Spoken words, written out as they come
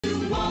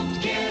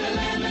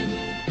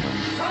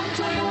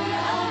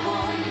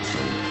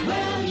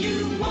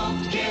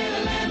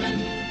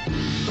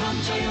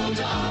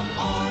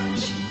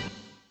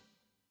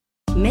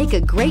Make a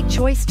great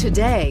choice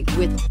today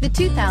with the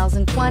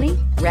 2020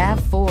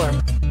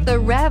 RAV4. The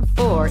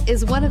RAV4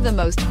 is one of the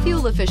most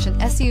fuel-efficient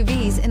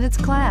SUVs in its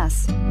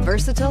class.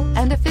 Versatile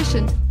and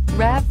efficient,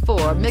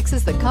 RAV4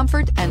 mixes the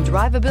comfort and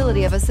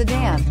drivability of a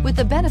sedan with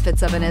the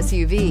benefits of an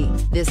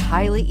SUV. This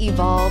highly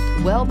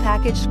evolved,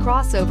 well-packaged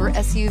crossover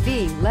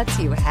SUV lets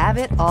you have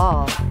it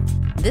all.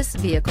 This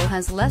vehicle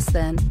has less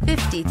than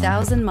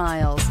 50,000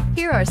 miles.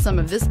 Here are some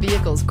of this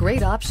vehicle's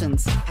great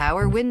options: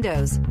 power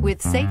windows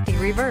with safety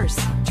reverse,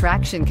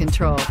 traction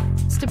control,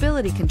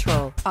 stability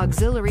control,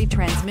 auxiliary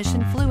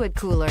transmission fluid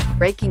cooler,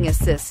 braking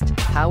assist,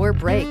 power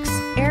brakes,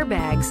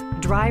 airbags,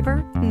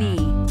 driver, knee,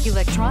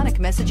 electronic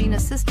messaging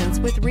assistance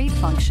with read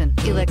function,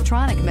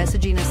 electronic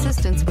messaging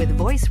assistance with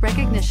voice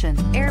recognition,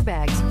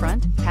 airbags,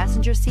 front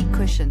passenger seat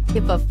cushion.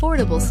 If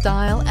affordable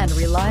style and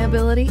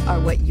reliability are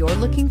what you're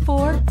looking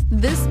for,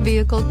 this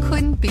vehicle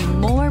couldn't be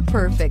more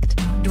perfect.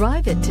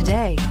 Drive it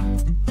today.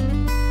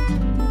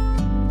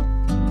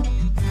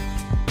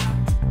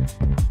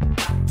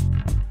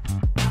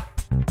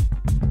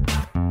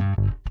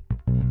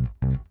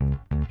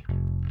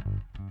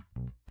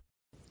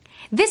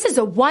 This is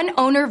a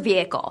one-owner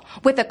vehicle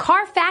with a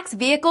Carfax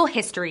Vehicle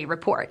History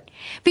Report.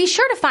 Be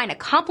sure to find a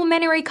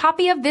complimentary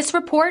copy of this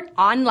report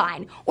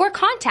online or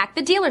contact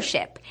the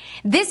dealership.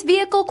 This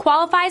vehicle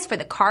qualifies for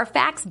the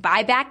Carfax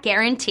Buyback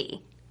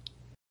Guarantee.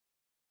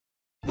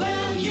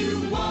 Well,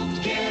 you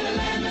won't get a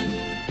lemon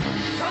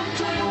from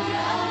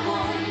Toyota of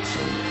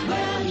Orange.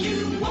 Well,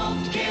 you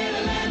won't get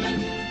a lemon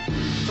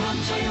from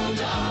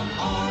Toyota of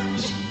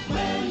Orange.